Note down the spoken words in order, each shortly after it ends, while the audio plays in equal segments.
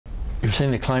You're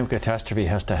saying the climate catastrophe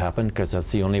has to happen because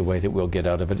that's the only way that we'll get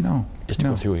out of it? No. Is to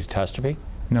go through a catastrophe?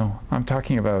 No, I'm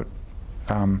talking about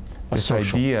this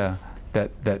idea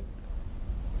that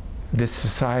this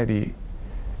society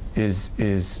is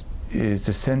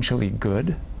essentially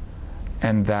good,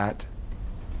 and that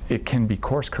it can be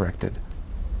course corrected.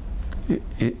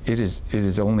 It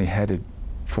is only headed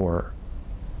for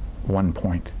one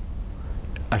point.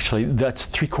 Actually, that's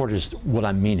 3/4 what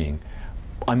I'm meaning.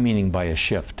 I'm meaning by a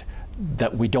shift,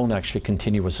 that we don't actually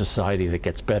continue a society that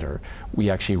gets better. We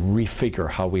actually refigure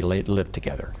how we live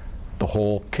together. The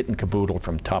whole kit and caboodle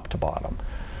from top to bottom.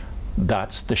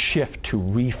 That's the shift to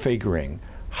refiguring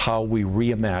how we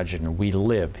reimagine and we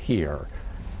live here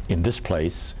in this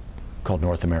place called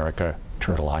North America,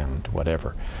 Turtle Island,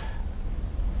 whatever.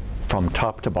 From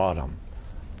top to bottom.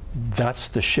 That's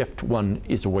the shift one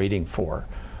is waiting for.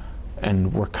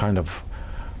 And we're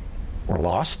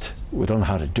lost. We don't know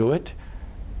how to do it.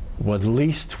 Well, at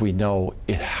least we know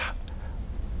it.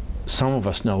 Some of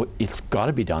us know it's got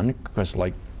to be done, because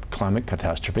like climate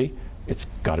catastrophe, it's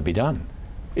got to be done.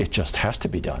 It just has to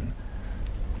be done.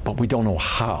 But we don't know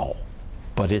how.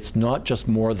 But it's not just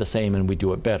more of the same and we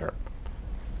do it better.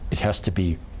 It has to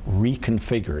be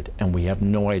reconfigured, and we have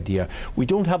no idea. We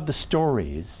don't have the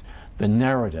stories, the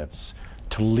narratives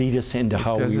to lead us into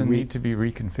how we... It doesn't need to be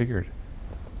reconfigured.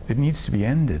 It needs to be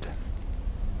ended.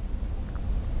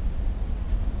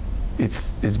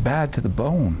 It's bad to the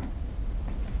bone.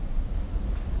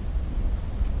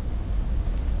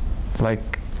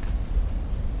 Like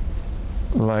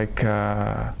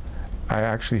I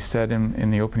actually said in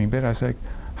the opening bit, I was like,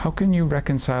 how can you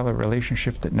reconcile a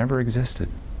relationship that never existed?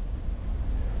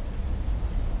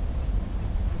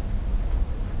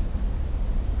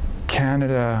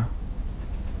 Canada,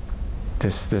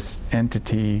 this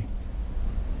entity,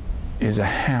 is a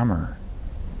hammer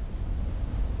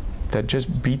that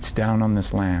just beats down on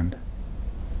this land,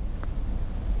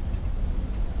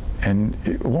 and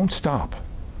it won't stop,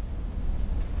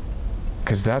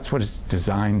 because that's what it's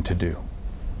designed to do.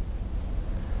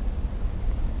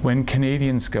 When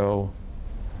Canadians go,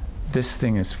 this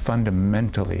thing is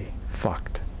fundamentally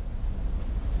fucked,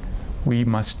 we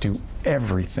must do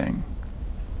everything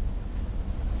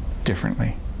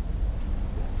differently.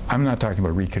 I'm not talking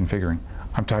about reconfiguring.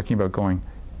 I'm talking about going,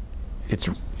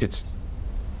 it's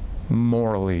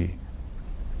morally,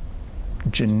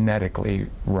 genetically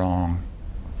wrong.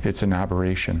 It's an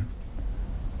aberration.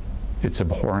 It's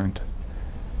abhorrent.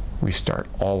 We start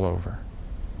all over.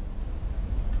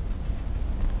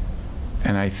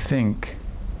 And I think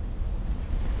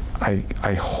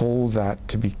I hold that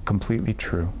to be completely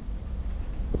true.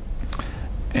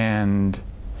 And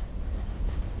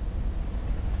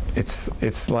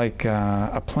it's like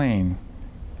a plane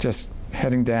just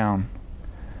heading down,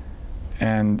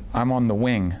 and I'm on the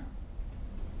wing,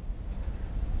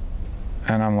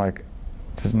 and I'm like,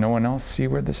 does no one else see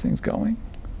where this thing's going?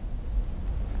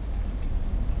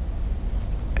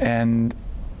 And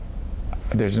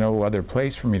there's no other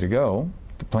place for me to go.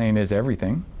 The plane is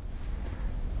everything.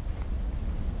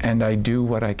 And I do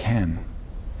what I can.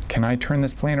 Can I turn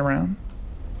this plane around?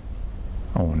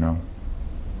 Oh no.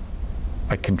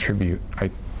 I contribute.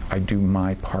 I do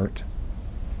my part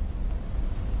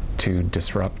to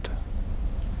disrupt.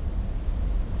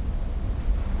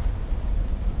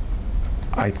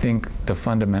 I think the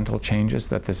fundamental changes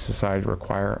that this society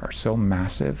require are so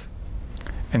massive,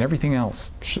 and everything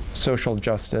else, social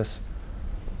justice,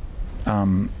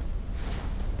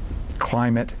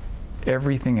 climate,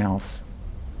 everything else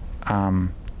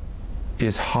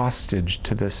is hostage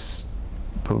to this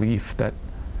belief that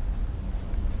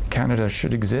Canada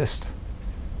should exist.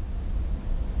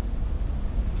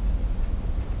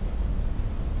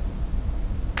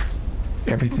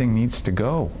 Everything needs to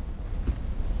go.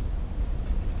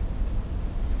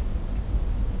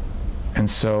 And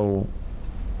so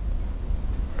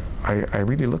I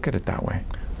really look at it that way.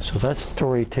 So that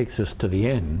story takes us to the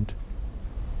end.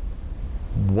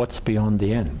 What's beyond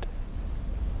the end?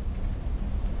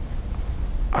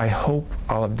 I hope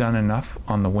I'll have done enough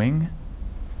on the wing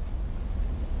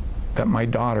that my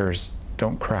daughters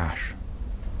don't crash.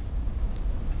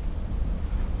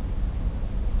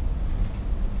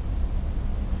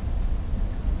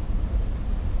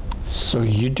 So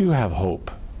you do have hope.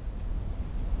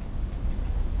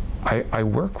 I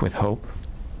work with hope.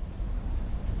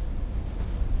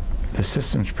 The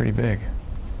system's pretty big.